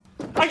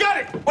I got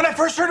it! When I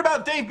first heard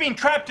about Dave being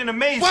trapped in a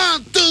maze...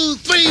 1, 2,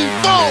 3, 4!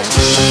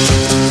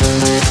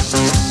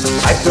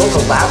 I built a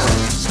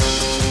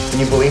labyrinth.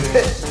 Can you believe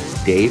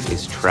it? Dave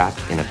is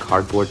trapped in a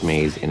cardboard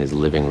maze in his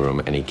living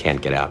room and he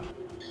can't get out.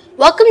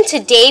 Welcome to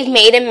Dave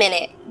Made a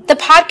Minute, the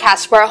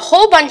podcast where a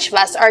whole bunch of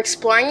us are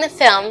exploring the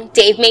film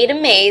Dave Made a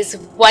Maze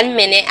 1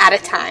 minute at a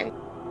time.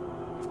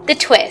 The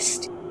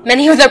twist.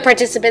 Many of the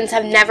participants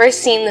have never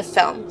seen the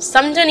film.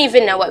 Some don't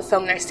even know what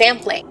film they're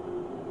sampling.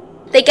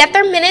 They get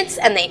their minutes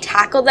and they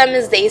tackle them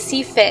as they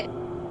see fit.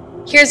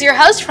 Here's your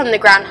host from the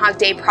Groundhog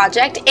Day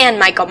Project and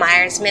Michael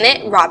Myers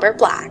Minute, Robert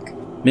Black.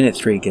 Minute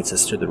 3 gets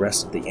us through the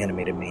rest of the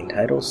animated main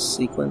title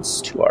sequence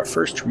to our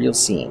first real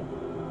scene.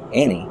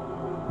 Annie,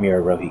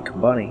 Mira Rohit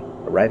Kumbani,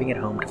 arriving at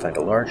home to find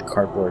a large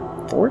cardboard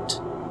fort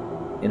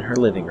in her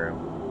living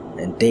room,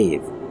 and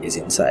Dave is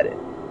inside it.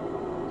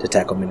 To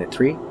tackle Minute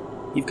 3,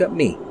 you've got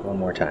me one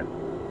more time.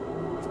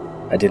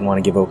 I didn't want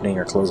to give opening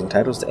or closing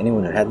titles to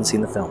anyone who hadn't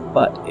seen the film,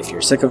 but if you're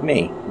sick of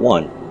me,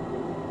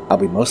 1, I'll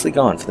be mostly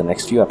gone for the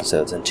next few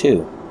episodes, and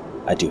 2,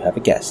 I do have a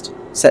guest,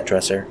 set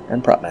dresser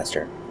and prop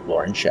master,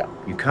 Lauren Shell.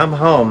 You come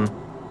home,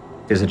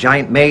 there's a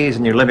giant maze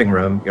in your living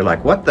room. You're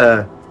like, what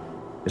the?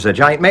 There's a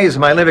giant maze in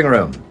my living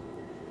room.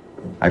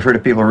 I've heard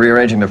of people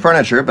rearranging the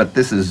furniture, but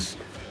this is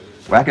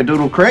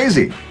wackadoodle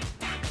crazy.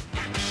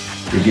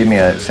 You give me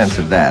a sense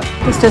of that.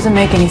 This doesn't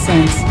make any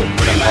sense.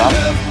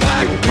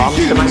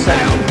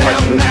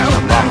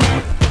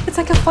 It's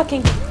like a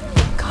fucking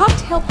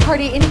cocktail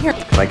party in here.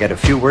 Can I get a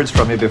few words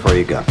from you before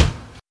you go?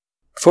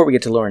 Before we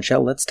get to Lauren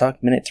Shell, let's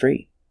talk Minute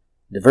 3.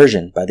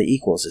 Diversion by the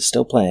Equals is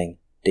still playing,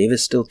 Dave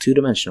is still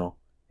two-dimensional,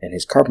 and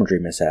his carpentry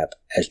mishap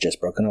has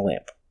just broken a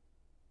lamp.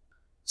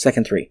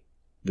 Second 3.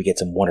 We get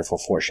some wonderful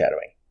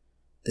foreshadowing.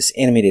 This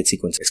animated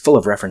sequence is full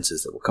of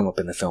references that will come up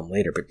in the film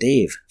later, but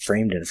Dave,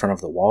 framed in front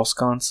of the wall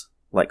sconce,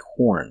 like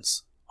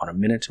horns on a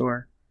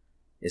minotaur,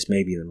 is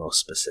maybe the most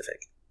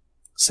specific.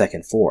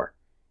 Second 4.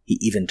 He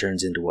even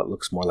turns into what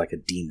looks more like a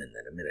demon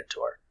than a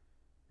minotaur.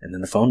 And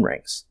then the phone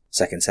rings.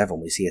 Second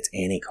 7, we see it's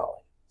Annie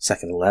calling.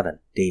 Second 11,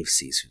 Dave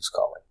sees who's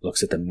calling,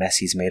 looks at the mess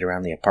he's made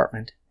around the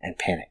apartment, and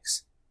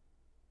panics.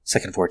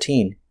 Second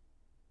 14,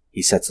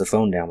 he sets the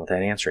phone down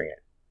without answering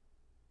it.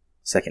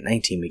 Second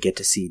 19, we get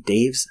to see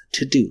Dave's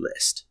to-do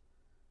list.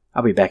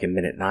 I'll be back in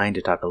Minute 9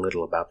 to talk a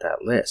little about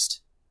that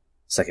list.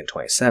 Second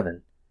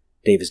 27,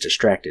 Dave is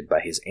distracted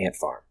by his ant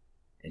farm,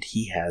 and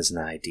he has an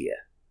idea.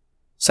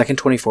 Second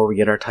 24, we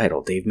get our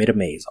title, Dave Made a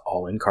Maze,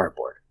 all in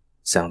cardboard.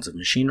 Sounds of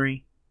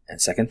machinery,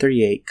 and second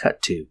 38, cut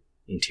to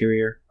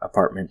interior,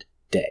 apartment,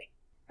 day.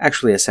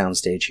 Actually a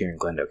soundstage here in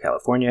Glendale,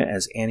 California,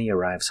 as Annie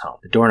arrives home.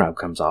 The doorknob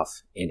comes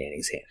off in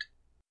Annie's hand.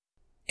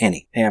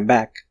 Annie, hey, I'm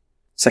back.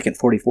 Second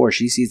 44,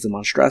 she sees the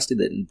monstrosity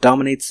that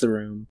dominates the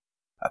room,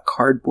 a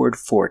cardboard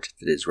fort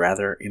that is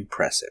rather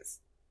impressive.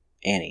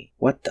 Annie,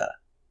 what the?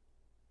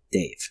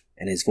 Dave,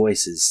 and his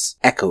voice is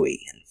echoey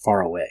and far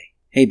away.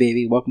 Hey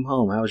baby, welcome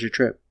home, how was your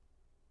trip?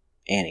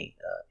 Annie,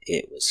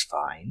 it was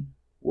fine.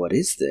 What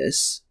is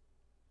this?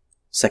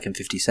 Second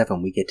 57,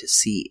 we get to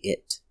see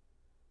it.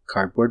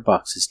 Cardboard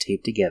boxes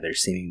taped together,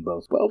 seeming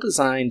both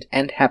well-designed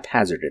and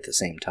haphazard at the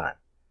same time.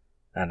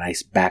 A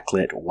nice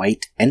backlit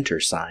white enter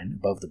sign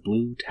above the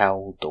blue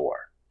towel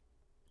door.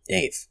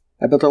 Dave,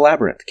 I built a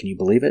labyrinth, can you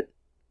believe it?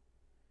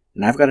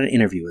 And I've got an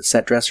interview with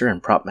set dresser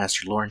and prop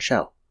master Lauren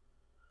Shell.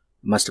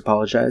 I must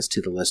apologize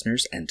to the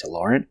listeners and to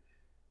Lauren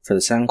for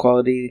the sound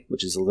quality,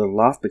 which is a little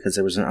off because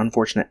there was an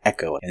unfortunate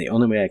echo, and the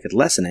only way I could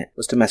lessen it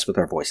was to mess with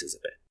our voices a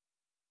bit.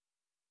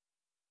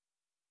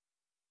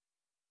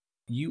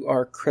 You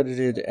are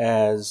credited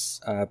as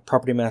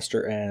property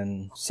master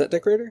and set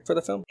decorator for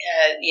the film?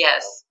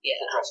 Yes,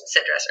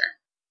 set dresser.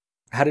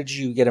 How did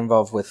you get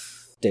involved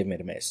with Dave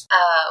Made a Maze?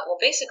 Well,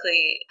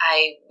 basically,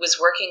 I was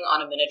working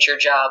on a miniature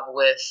job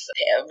with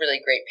a really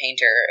great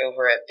painter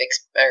over at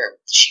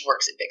she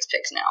works at Bix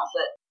Pix now,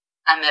 but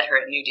I met her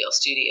at New Deal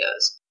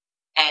Studios.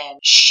 And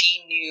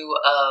she knew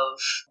of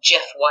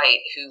Jeff White,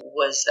 who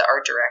was the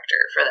art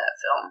director for that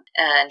film.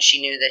 And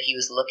she knew that he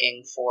was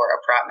looking for a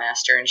prop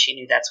master, and she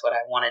knew that's what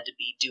I wanted to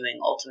be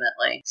doing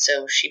ultimately.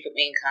 So she put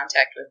me in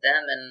contact with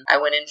them, and I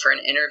went in for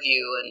an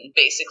interview, and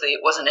basically it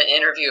wasn't an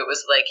interview. It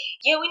was like,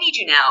 yeah, we need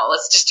you now.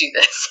 Let's just do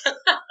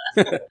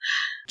this.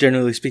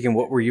 Generally speaking,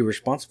 what were you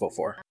responsible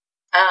for?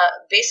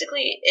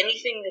 Basically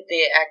anything that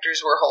the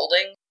actors were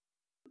holding.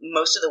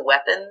 Most of the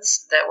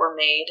weapons that were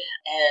made,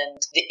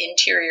 and the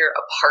interior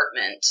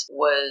apartment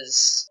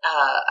was,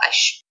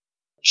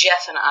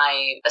 Jeff and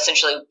I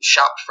essentially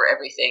shopped for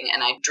everything,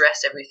 and I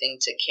dressed everything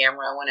to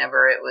camera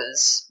whenever it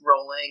was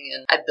rolling,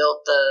 and I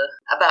built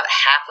about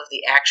half of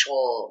the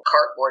actual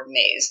cardboard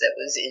maze that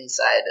was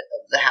inside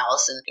of the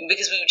house, and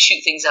because we would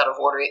shoot things out of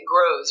order, it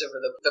grows over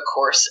the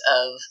course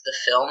of the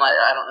film.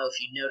 I don't know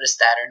if you noticed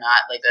that or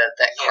not, like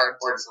that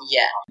cardboard,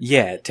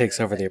 Yeah, it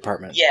takes over the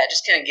apartment. Yeah, it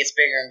just kind of gets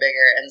bigger and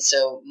bigger, and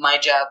so my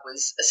job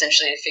was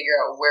essentially to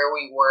figure out where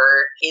we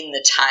were in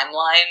the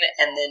timeline,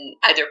 and then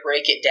either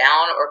break it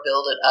down or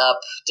build it up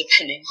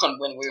depending on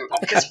when we were,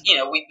 because,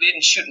 we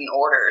didn't shoot in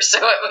order. So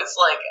it was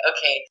like,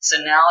 okay, so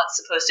now it's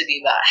supposed to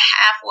be about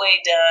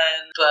halfway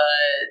done,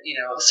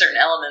 but, certain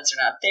elements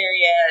are not there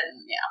yet.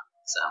 And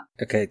so.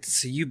 Okay,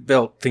 so you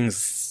built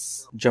things.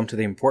 Jump to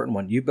the important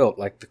one. You built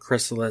like the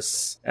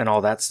chrysalis and all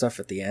that stuff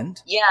at the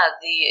end? Yeah,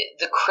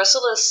 the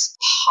chrysalis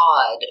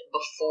pod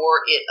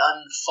before it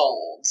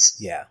unfolds.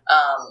 Yeah.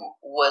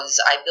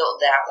 I built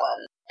that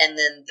one. And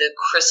then the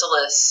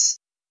chrysalis,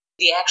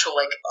 the actual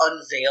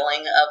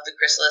unveiling of the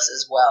chrysalis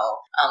as well.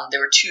 There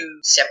were two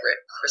separate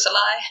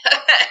chrysali,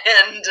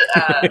 and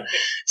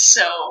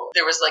so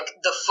there was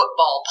the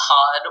football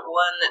pod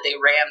one that they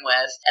ran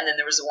with, and then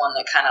there was the one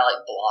that kind of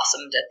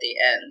blossomed at the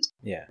end.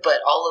 Yeah. But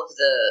all of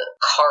the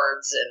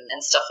cards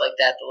and stuff like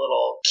that, the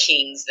little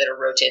kings that are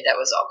rotated, that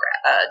was all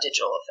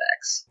digital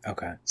effects.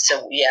 Okay.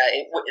 So yeah,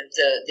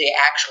 the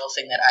actual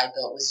thing that I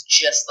built was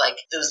just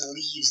those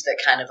leaves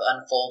that kind of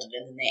unfolded,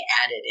 and then they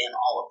added in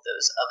all of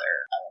those other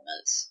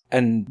elements.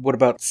 And what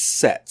about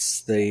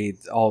sets?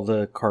 All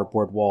the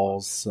cardboard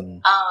walls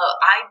and...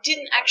 I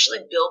didn't actually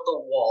build the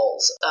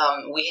walls.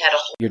 We had a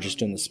whole... You're just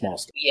doing the small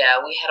stuff.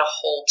 Yeah, we had a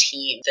whole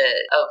team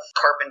of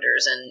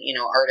carpenters and,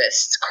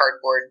 artists,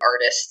 cardboard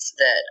artists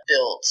that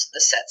built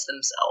the sets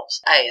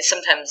themselves. I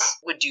sometimes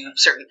would do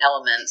certain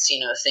elements,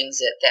 things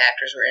that the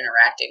actors were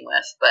interacting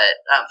with,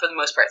 but for the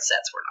most part,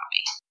 sets were not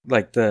me.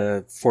 Like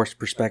the forced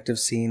perspective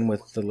scene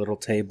with the little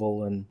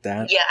table and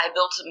that? Yeah, I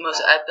built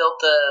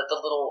the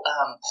little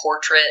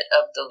portrait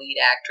of the lead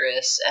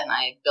actress, and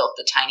I built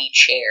the tiny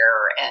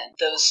chair, and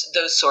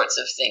those sorts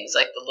of things,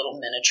 like the little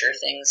miniature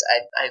things.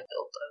 I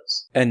built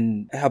those.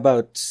 And how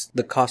about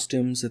the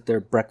costumes at their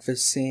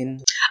breakfast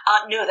scene?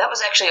 No, that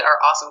was actually our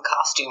awesome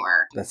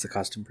costumer. That's the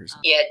costume person.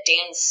 Yeah,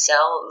 Dan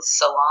Salon.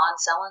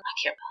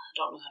 I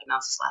don't know how to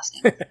pronounce his last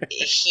name.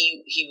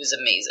 He was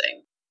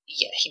amazing.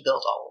 Yeah, he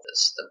built all of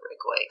the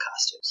breakaway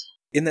costumes.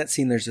 In that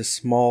scene, there's a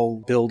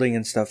small building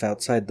and stuff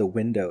outside the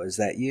window. Is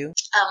that you?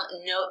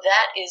 No,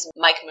 that is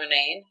Mike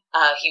Monane.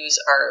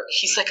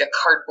 He's like a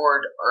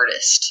cardboard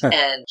artist,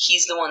 and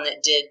he's the one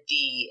that did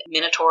the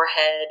Minotaur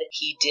head.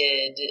 He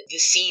did the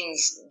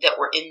scenes that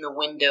were in the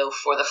window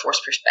for the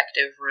forced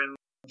perspective room.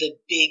 The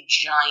big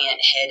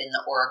giant head in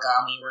the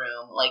origami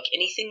room,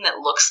 anything that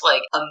looks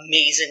like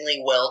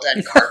amazingly well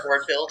done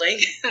cardboard building.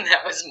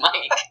 That was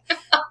Mike.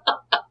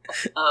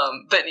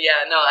 But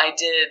yeah, no, I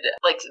did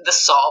the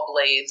saw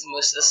blades,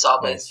 most of the saw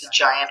blades, nice. The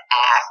giant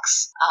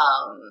axe.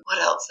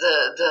 What else?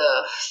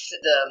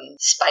 The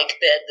spike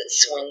bed that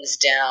swings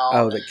down.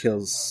 Oh, that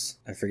kills.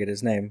 I forget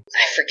his name.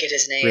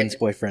 Bryn's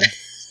boyfriend.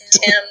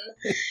 Tim.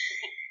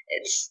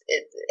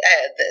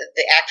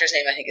 The actor's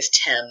name I think is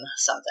Tim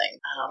something.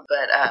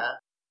 But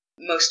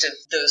most of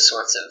those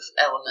sorts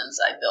of elements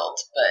I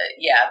built. But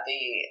yeah,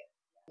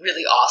 the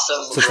really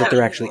awesome. So it's what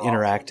they're actually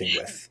interacting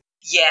with.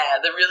 Yeah,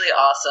 the really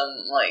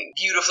awesome,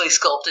 beautifully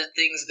sculpted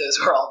things, those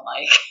were all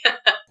Mike.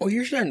 Well,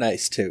 yours are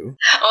nice, too.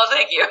 Oh,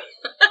 thank you.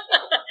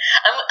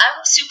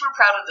 I'm super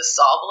proud of the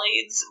saw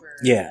blades.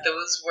 Yeah.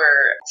 Those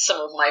were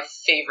some of my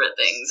favorite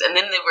things. And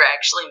then they were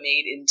actually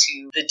made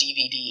into the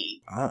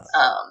DVD. Ah.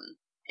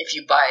 If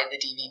you buy the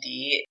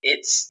DVD,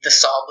 the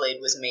saw blade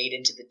was made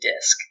into the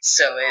disc.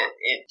 So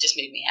it just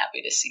made me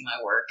happy to see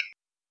my work.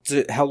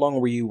 So how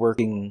long were you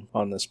working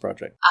on this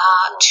project?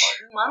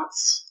 2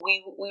 months.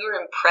 We were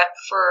in prep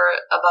for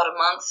about a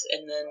month,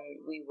 and then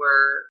we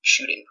were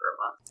shooting for a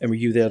month. And were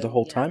you there the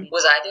whole time?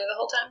 Was I there the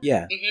whole time?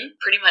 Yeah. Mm-hmm.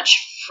 Pretty much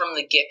from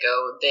the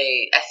get-go.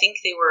 I think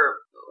they were...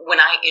 When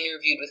I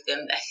interviewed with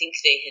them, I think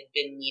they had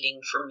been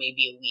meeting for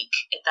maybe a week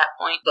at that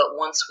point. But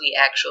once we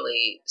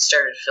actually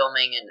started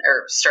filming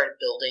or started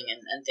building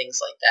and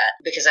things like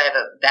that, because I have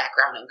a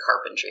background in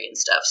carpentry and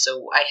stuff,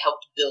 so I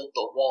helped build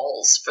the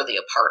walls for the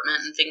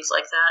apartment and things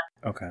like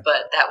that. Okay.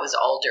 But that was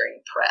all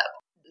during prep.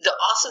 The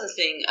awesome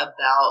thing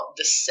about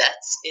the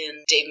sets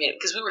in Dave Made It,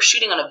 because we were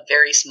shooting on a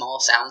very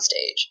small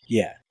soundstage.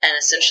 Yeah. And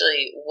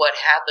essentially what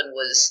happened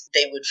was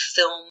they would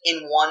film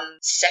in one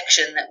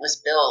section that was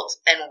built,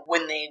 and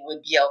when they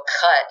would yell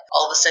cut,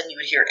 all of a sudden you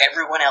would hear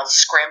everyone else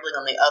scrambling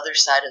on the other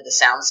side of the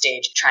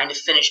soundstage trying to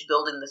finish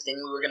building the thing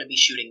we were going to be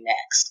shooting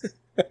next.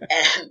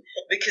 And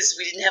because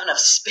we didn't have enough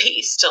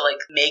space to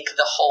make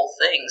the whole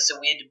thing, so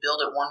we had to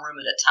build it one room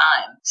at a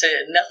time. So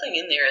nothing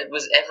in there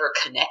was ever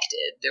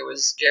connected. There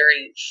was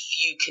very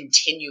few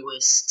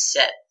continuous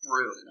set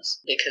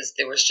rooms because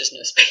there was just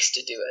no space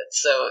to do it.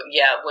 So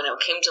yeah, when it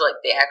came to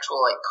the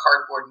actual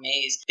cardboard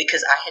maze,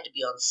 because I had to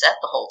be on set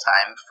the whole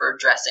time for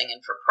dressing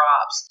and for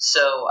props,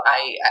 so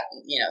I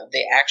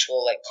the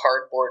actual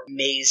cardboard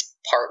maze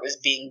part was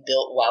being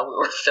built while we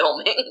were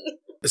filming.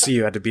 So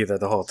you had to be there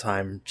the whole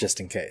time, just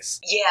in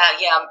case. Yeah.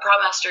 Prop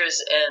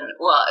masters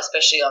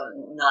especially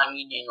on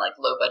non-union,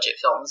 low-budget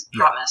films,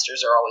 prop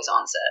masters are always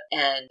on set.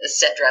 And a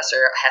set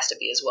dresser has to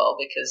be as well,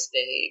 because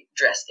they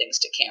dress things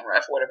to camera.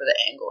 If whatever the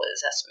angle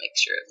is, has to make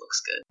sure it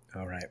looks good.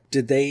 All right.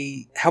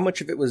 How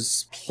much of it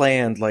was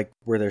planned?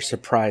 Were there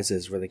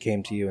surprises where they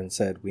came to you and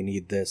said, we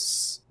need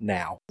this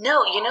now?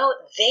 No,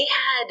 they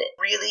had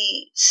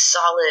really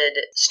solid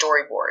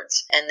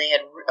storyboards, and they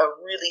had a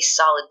really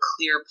solid,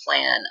 clear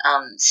plan.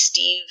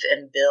 Steve Steve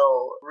and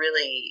Bill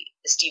really,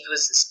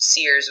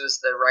 Sears was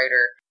the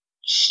writer.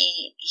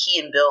 He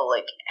and Bill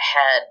like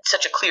had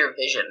such a clear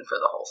vision for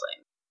the whole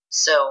thing.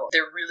 So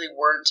there really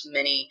weren't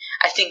many.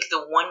 I think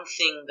the one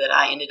thing that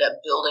I ended up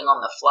building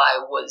on the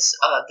fly was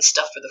the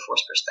stuff for the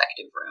forced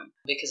perspective room,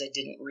 because I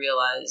didn't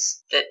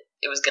realize that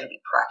it was going to be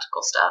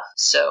practical stuff.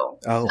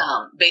 So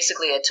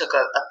basically I took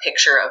a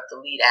picture of the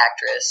lead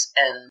actress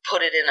and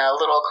put it in a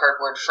little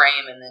cardboard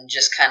frame, and then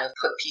just kind of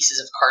put pieces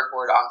of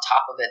cardboard on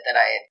top of it that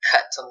I had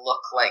cut to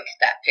look like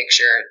that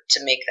picture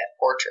to make that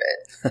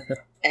portrait.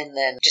 And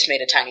then just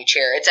made a tiny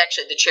chair. It's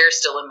actually, the chair's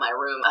still in my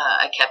room.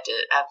 I kept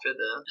it after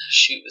the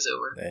shoot was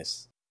over.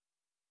 Nice.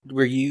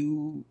 Were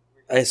you...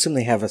 I assume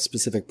they have a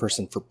specific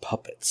person for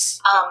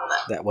puppets.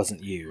 That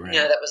wasn't you, right?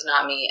 No, that was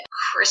not me.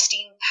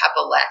 Christine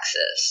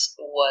Papalexis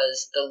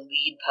was the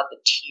lead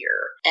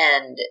puppeteer.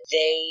 And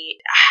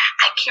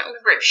I can't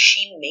remember if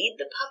she made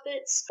the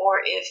puppets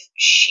or if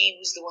she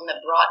was the one that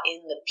brought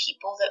in the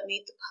people that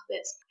made the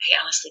puppets. I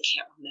honestly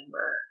can't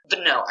remember.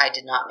 But no, I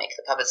did not make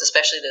the puppets,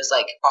 especially those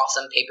like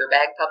awesome paper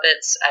bag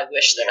puppets. I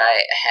wish that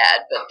I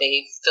had, but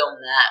they filmed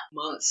that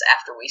months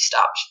after we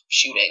stopped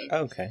shooting.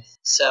 Okay.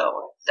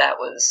 So that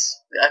was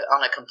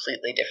on a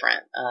completely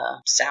different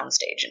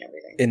soundstage and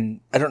everything.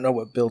 And I don't know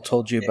what Bill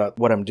told you about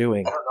what I'm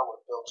doing.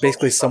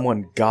 Basically,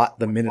 someone got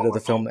the minute of the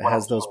film that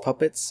has those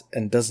puppets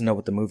and doesn't know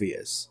what the movie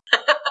is.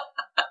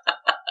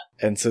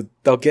 And so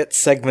they'll get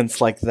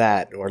segments like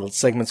that, or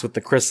segments with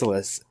the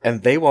chrysalis,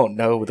 and they won't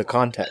know the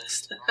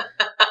context.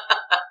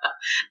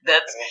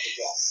 That's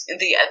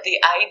the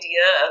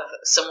idea of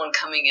someone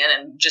coming in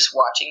and just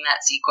watching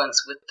that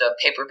sequence with the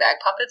paper bag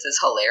puppets is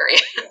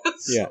hilarious.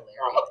 Yeah.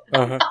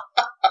 Uh-huh.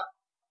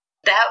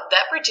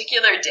 That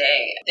particular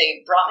day,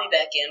 they brought me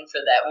back in for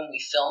that when we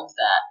filmed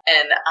that,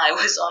 and I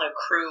was on a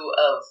crew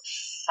of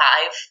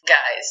 5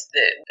 guys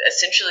that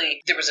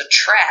essentially, there was a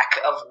track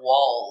of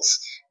walls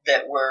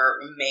that were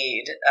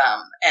made,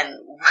 and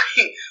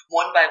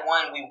one by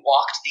one we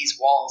walked these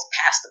walls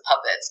past the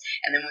puppets,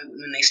 and then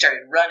when they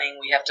started running,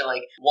 we have to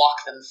like walk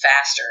them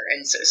faster,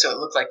 and so it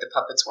looked like the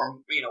puppets were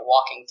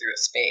walking through a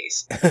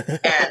space.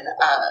 And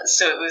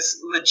so it was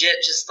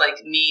legit just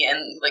like me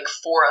and like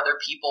 4 other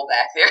people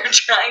back there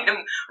trying to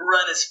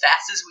run as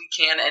fast as we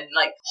can and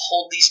like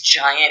hold these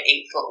giant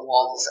 8-foot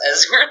walls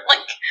as we're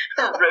like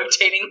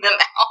rotating them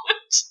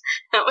out.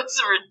 It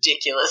was a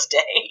ridiculous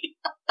day.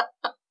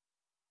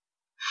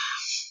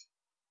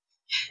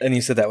 And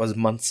you said that was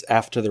months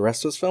after the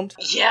rest was filmed?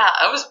 Yeah,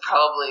 I was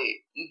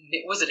probably,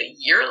 was it a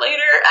year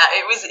later?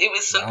 It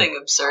was something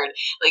absurd.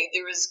 Like,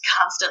 there was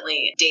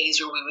constantly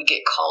days where we would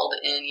get called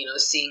in,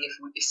 seeing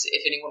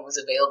if anyone was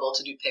available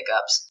to do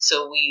pickups.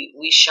 So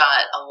we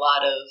shot a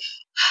lot of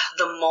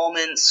the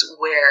moments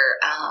where,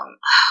 oh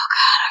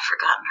God, I've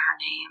forgotten her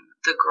name.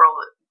 The girl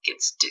that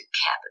gets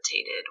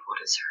decapitated.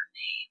 What is her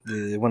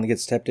name? The one that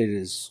gets decapitated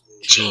is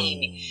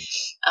Jamie.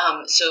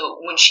 So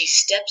when she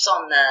steps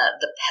on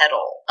the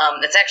pedal,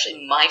 that's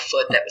actually my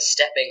foot that was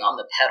stepping on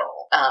the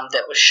pedal,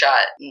 that was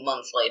shot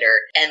months later.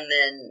 And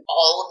then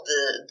all of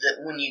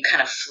the when you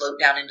kind of float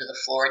down into the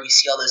floor and you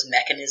see all those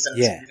mechanisms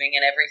moving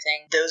and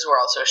everything, those were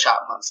also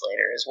shot months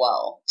later as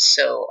well.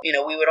 So,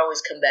 we would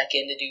always come back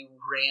in to do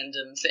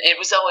random things. It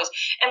was always,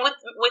 and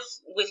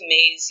with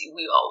Maze,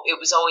 it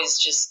was always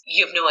just,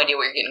 you have no idea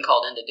what you're getting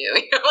called in to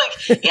do. You're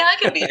like, yeah, I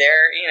could be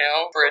there,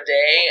 for a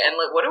day, and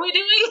like, what are we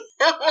doing?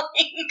 I'm like,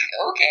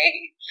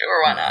 okay,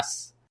 sure, why not?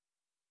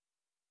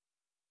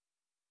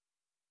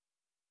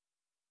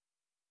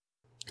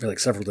 For like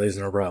several days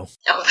in a row.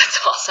 Oh, that's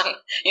awesome.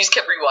 You just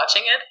kept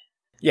rewatching it?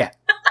 Yeah.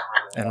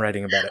 And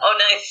writing about it. Oh,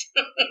 nice.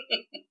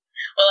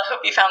 Well, I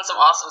hope you found some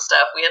awesome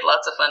stuff. We had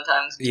lots of fun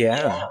times.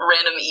 Yeah.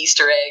 Random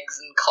Easter eggs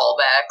and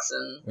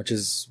callbacks. Which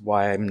is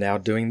why I'm now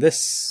doing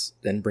this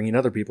and bringing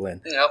other people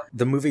in. Yep.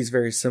 The movie's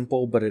very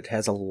simple, but it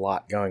has a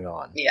lot going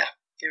on. Yeah.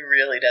 It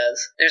really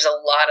does. There's a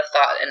lot of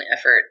thought and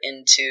effort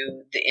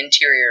into the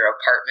interior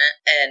apartment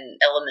and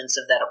elements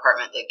of that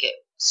apartment that get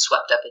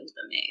swept up into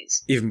the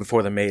maze. Even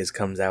before the maze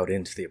comes out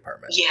into the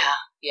apartment. Yeah.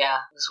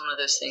 It was one of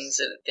those things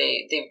that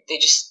they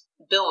just...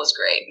 Bill was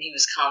great. He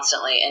was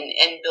constantly,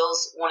 and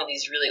Bill's one of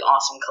these really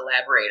awesome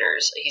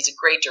collaborators. He's a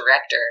great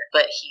director,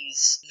 but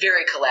he's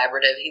very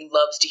collaborative. He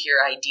loves to hear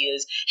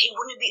ideas. Hey,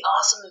 wouldn't it be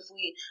awesome if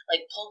we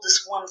pulled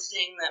this one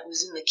thing that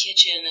was in the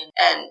kitchen?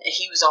 And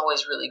he was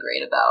always really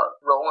great about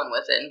rolling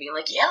with it and being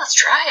like, yeah, let's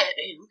try it.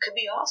 It could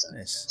be awesome.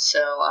 Nice.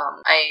 So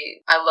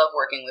I love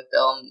working with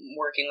Bill. I'm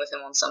working with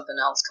him on something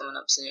else coming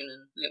up soon,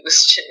 and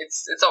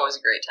it's always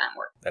a great time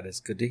working. That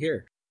is good to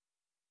hear.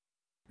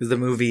 The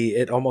movie,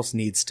 it almost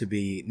needs to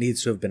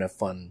have been a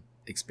fun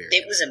experience.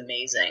 It was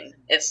amazing.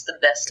 It's the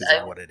best.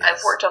 I've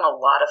worked on a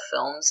lot of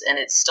films, and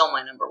it's still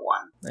my number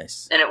one.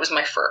 Nice. And it was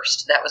my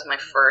first. That was my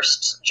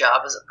first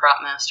job as a prop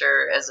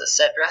master, as a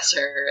set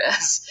dresser,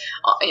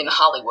 in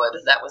Hollywood.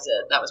 That was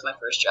it. That was my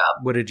first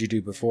job. What did you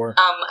do before?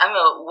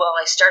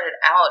 I started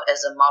out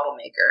as a model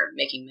maker,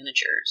 making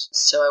miniatures.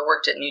 So I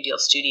worked at New Deal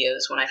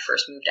Studios when I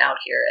first moved out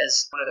here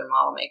as one of their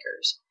model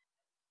makers.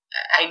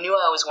 I knew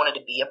I always wanted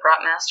to be a prop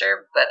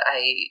master, but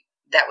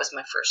that was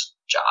my first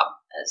job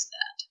as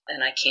that.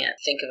 And I can't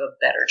think of a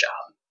better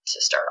job to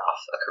start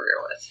off a career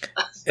with.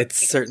 It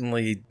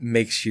certainly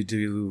makes you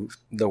do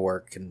the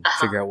work and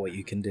figure out what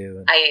you can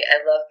do. I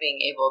love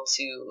being able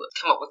to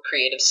come up with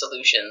creative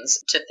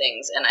solutions to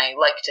things, and I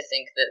like to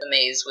think that The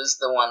Maze was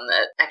the one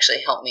that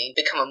actually helped me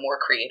become a more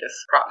creative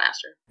prop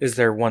master. Is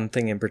there one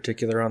thing in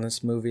particular on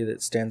this movie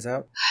that stands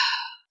out?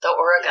 The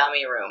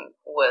origami room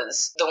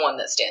was the one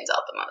that stands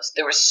out the most.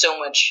 There was so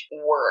much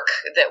work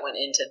that went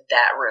into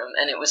that room,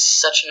 and it was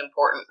such an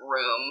important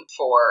room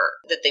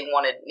that they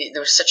wanted.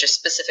 There was such a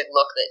specific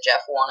look that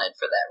Jeff wanted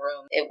for that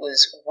room. It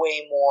was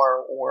way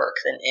more work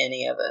than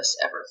any of us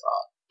ever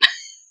thought.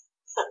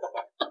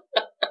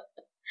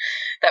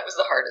 That was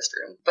the hardest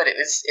room, but it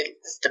was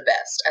the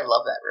best. I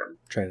love that room.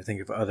 Trying to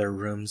think of other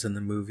rooms in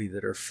the movie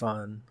that are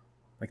fun,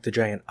 like the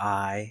giant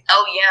eye.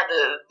 Oh yeah,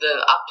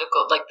 the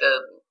optical, like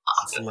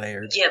It's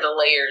layered. Yeah, the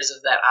layers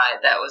of that eye.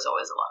 That was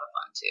always a lot of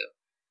fun too.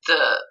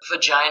 The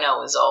vagina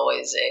was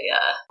always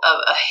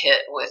a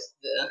hit with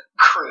the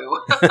crew.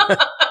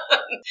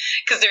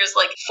 Because there's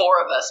like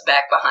 4 of us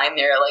back behind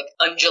there, like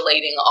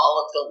undulating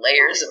all of the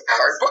layers of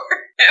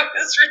cardboard. It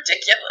was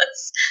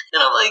ridiculous.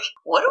 And I'm like,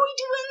 what are we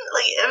doing?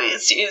 Like, I mean,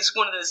 it's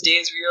one of those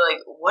days where you're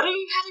like, what are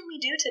you having me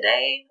do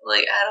today?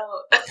 Like, I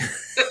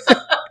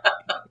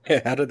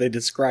don't. How do they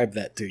describe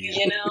that to you?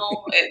 You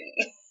know,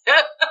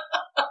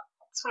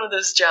 it's one of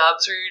those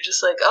jobs where you're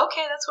just like,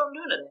 okay, that's what I'm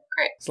doing today.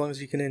 Great. As long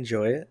as you can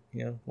enjoy it.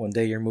 You know, one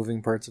day you're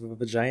moving parts of a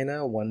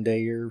vagina, one day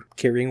you're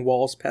carrying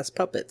walls past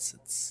puppets.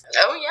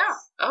 Oh yeah.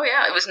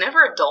 It was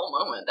never a dull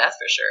moment, that's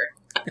for sure.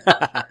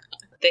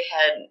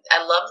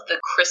 I loved the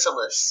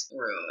chrysalis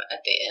room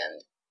at the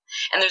end.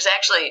 And there's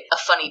actually a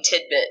funny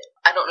tidbit.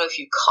 I don't know if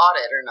you caught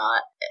it or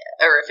not,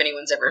 or if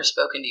anyone's ever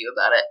spoken to you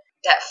about it.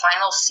 That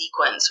final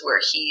sequence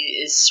where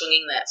he is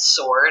swinging that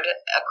sword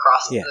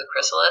across the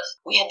chrysalis,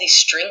 we had these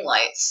string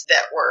lights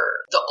that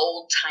were the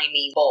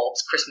old-timey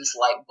bulbs, Christmas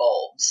light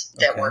bulbs,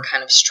 that were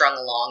kind of strung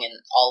along and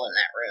all in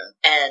that room.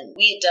 And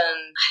we had done,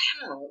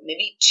 I don't know,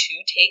 maybe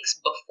 2 takes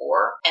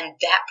before, and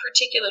that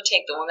particular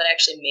take, the one that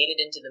actually made it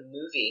into the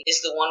movie,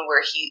 is the one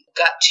where he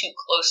got too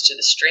close to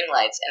the string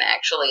lights and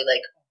actually,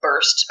 like,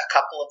 burst a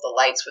couple of the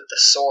lights with the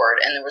sword,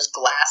 and there was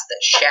glass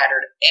that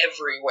shattered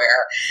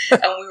everywhere.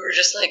 And we were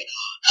just like,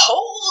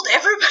 hold,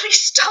 everybody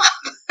stop.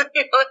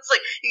 You know, it's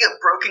like you got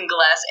broken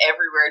glass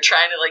everywhere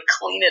trying to like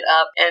clean it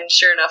up. And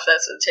sure enough,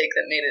 that's the take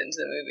that made it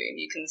into the movie.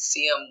 And you can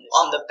see him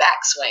on the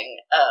backswing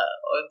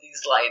of these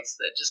lights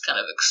that just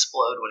kind of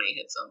explode when he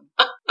hits them.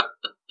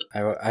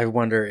 I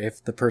wonder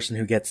if the person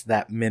who gets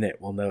that minute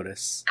will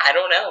notice. I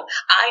don't know.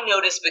 I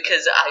noticed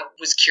because I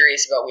was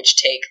curious about which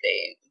take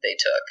they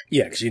took.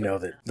 Yeah, because you know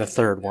that the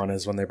third one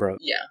is when they broke.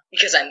 Yeah,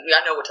 because I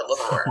know what to look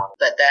for.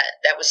 But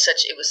that was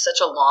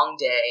such a long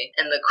day,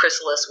 and the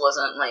chrysalis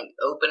wasn't like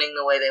opening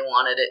the way they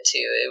wanted it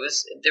to.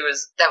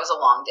 That was a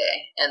long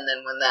day, and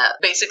then when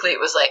basically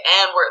it was like,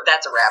 and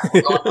that's a wrap.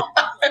 We're going home.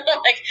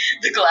 Like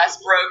the glass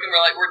broke, and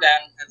we're like, we're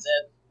done. That's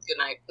it. Good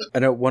night. I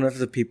know one of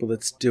the people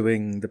that's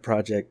doing the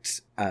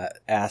project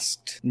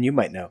asked, and you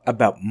might know,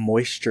 about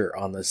moisture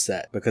on the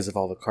set because of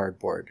all the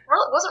cardboard.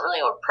 Well, it wasn't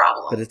really a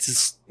problem. But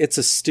it's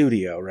a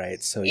studio,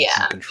 right? So you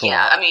can control it.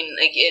 I mean,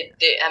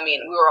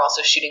 we were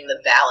also shooting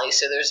the valley,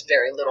 so there's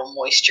very little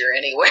moisture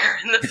anywhere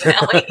in the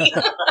valley.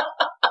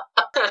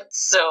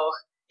 So,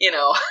 you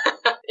know,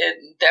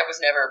 that was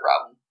never a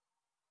problem.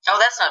 Oh,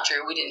 that's not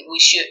true. We didn't. We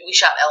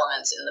shot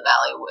elements in the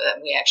valley.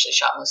 We actually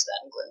shot most of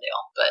that in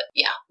Glendale. But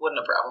yeah, wasn't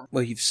a problem.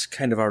 Well, you've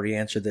kind of already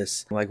answered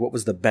this. Like, what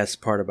was the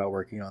best part about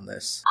working on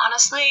this?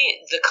 Honestly,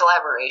 the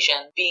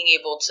collaboration, being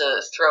able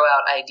to throw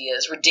out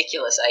ideas,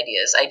 ridiculous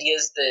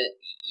ideas that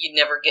you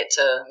never get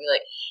to be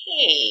like,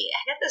 hey,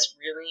 I got this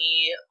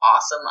really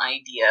awesome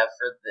idea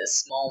for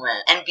this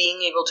moment. And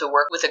being able to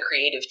work with a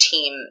creative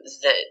team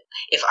that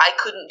if I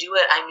couldn't do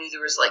it, I knew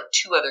there was like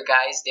 2 other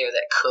guys there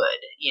that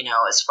could, you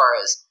know, as far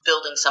as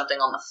building something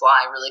on the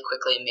fly really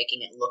quickly and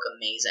making it look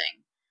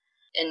amazing.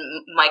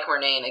 And Mike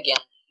Murnane,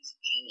 again, he's a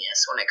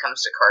genius when it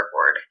comes to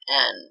cardboard.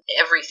 And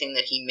everything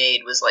that he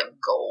made was like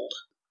gold.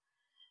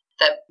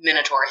 That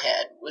Minotaur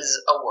head was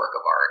a work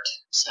of art.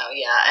 So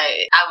yeah,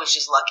 I was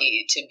just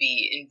lucky to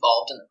be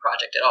involved in the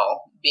project at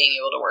all, being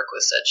able to work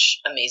with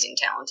such amazing,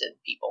 talented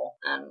people.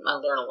 And I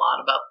learn a lot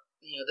about,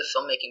 you know, the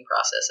filmmaking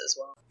process as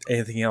well.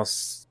 Anything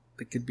else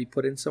that could be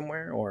put in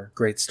somewhere, or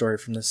great story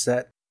from the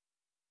set?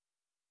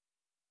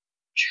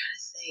 I'm trying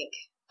to think.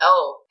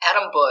 Oh,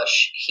 Adam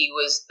Bush. He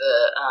was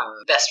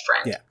the best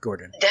friend. Yeah,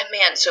 Gordon. That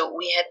man. So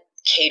we had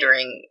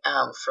catering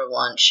for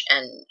lunch,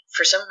 and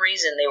for some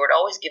reason they would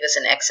always give us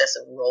an excess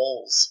of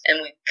rolls,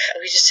 and we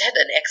just had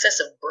an excess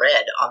of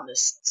bread on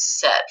this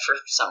set for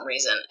some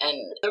reason,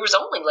 and there was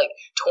only like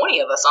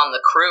 20 of us on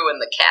the crew and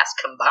the cast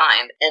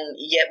combined, and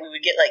yet we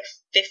would get like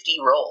 50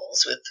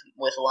 rolls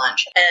with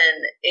lunch,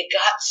 and it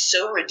got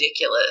so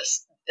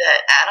ridiculous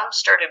that Adam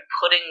started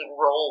putting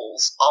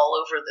rolls all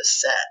over the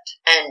set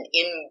and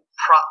in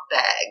prop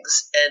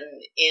bags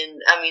and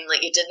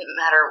it didn't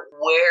matter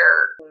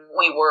where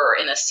we were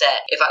in a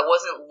set. If I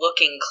wasn't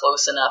looking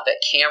close enough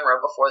at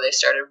camera before they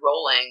started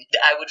rolling,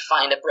 I would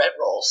find a bread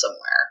roll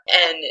somewhere.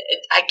 And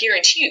I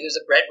guarantee you there's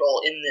a bread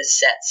roll in this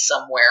set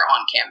somewhere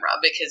on camera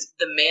because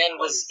the man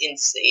was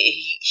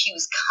insane. He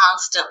was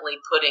constantly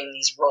putting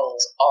these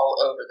rolls all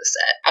over the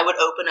set. I would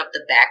open up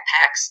the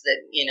backpacks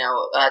that,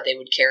 they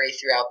would carry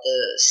throughout the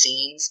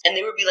scenes, and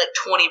there would be like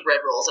 20 bread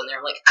rolls in there.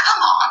 I'm like,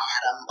 come on,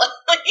 Adam.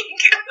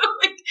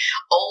 like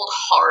old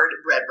hard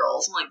bread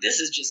rolls. I'm like, this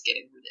is just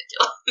getting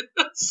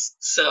ridiculous.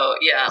 So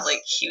yeah,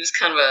 like he was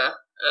kind of a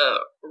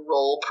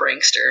roll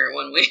prankster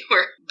when we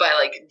were, by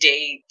like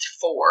day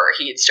 4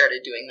 he had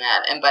started doing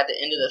that, and by the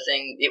end of the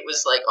thing it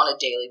was like on a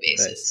daily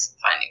basis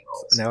finding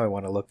rolls. Now I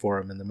want to look for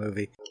him in the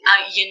movie.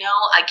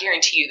 I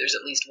guarantee you there's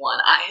at least one.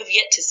 I have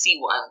yet to see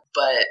one,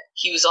 but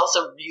he was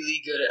also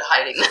really good at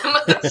hiding them.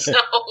 So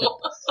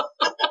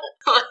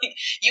like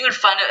you would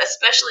find it,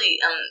 especially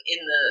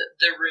in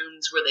the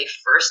rooms where they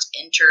first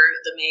enter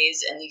the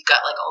maze, and you've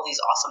got like all these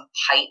awesome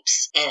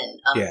pipes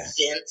and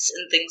vents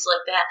and things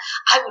like that.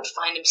 I would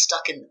find him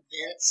stuck in the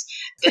vents.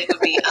 It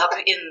would be up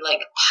in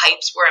like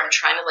pipes where I'm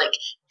trying to like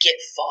get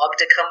fog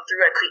to come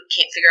through. I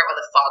can't figure out why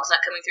the fog's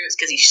not coming through. It's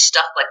because he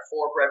stuck like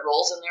 4 bread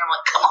rolls in there. I'm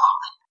like, come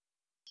on.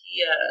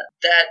 Yeah,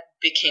 that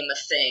became a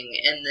thing,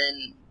 and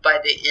then by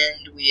the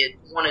end we had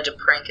wanted to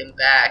prank him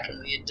back, and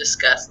we had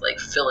discussed like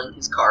filling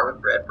his car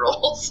with bread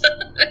rolls.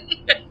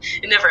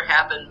 It never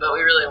happened, but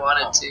we really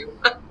wanted to.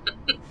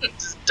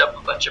 Just dump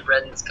a bunch of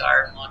bread in his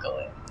car and walk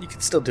away. You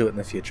could still do it in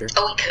the future.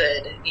 Oh, we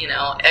could.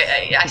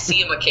 I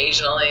see him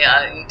occasionally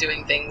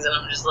doing things, and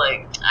I'm just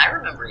like, I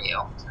remember you.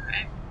 All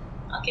right,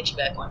 I'll get you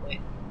back one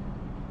day.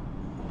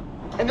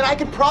 And then I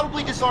could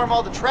probably disarm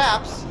all the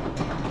traps,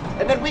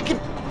 and then we can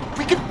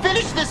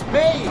finish this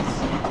maze!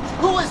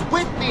 Who is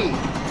with me?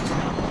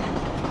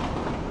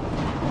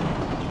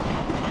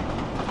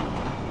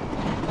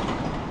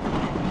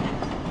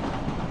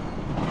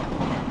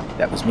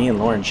 That was me and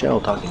Lauren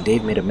Shell talking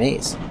Dave Made a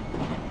Maze.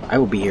 I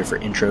will be here for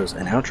intros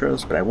and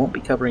outros, but I won't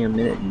be covering a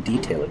minute in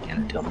detail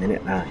again until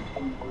minute 9.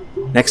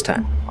 Next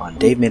time, on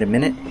Dave Made a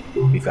Minute,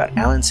 we've got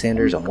Alan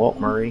Sanders and Walt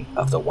Murray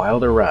of The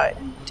Wilder Ride,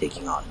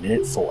 taking on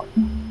minute 4.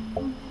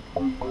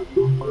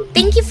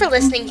 Thank you for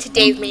listening to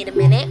Dave Made a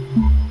Minute.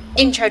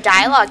 Intro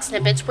dialogue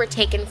snippets were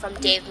taken from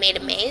Dave Made a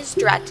Maze,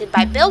 directed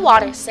by Bill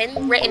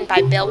Watterson, written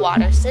by Bill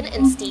Watterson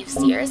and Steve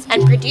Sears,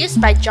 and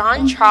produced by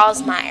John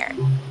Charles Meyer.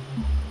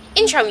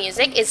 Intro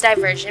music is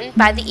Diversion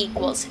by The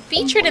Equals,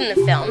 featured in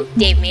the film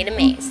Dave Made a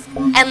Maze,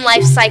 and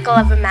Life Cycle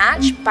of a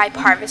Match by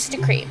Parvis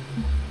Decree.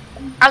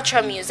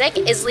 Outro music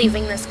is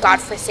Leaving This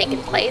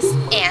Godforsaken Place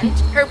and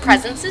Her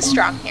Presence is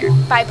Strong Here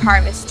by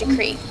Parvis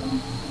Decree.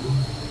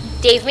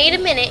 Dave Made a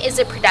Minute is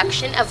a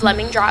production of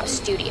Lemming Drop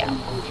Studio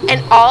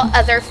and all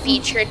other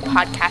featured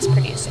podcast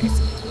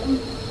producers.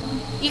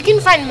 You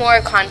can find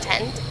more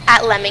content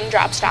at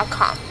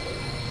lemmingdrops.com.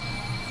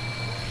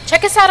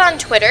 Check us out on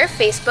Twitter,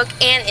 Facebook,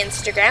 and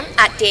Instagram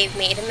at Dave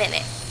Made a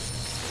Minute.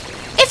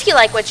 If you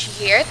like what you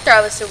hear, throw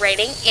us a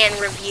rating and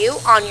review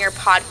on your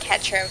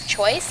podcatcher of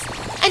choice,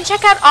 and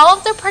check out all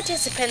of the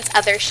participants'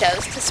 other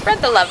shows to spread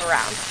the love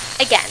around.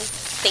 Again,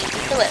 thank you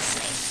for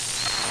listening.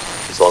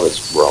 As long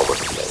as we're all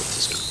working together,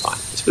 it's going to be fine.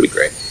 It's going to be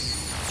great.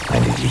 I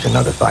need you to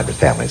notify the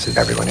families of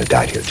everyone who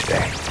died here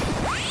today.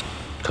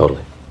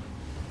 Totally.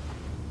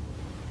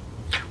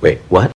 Wait, what?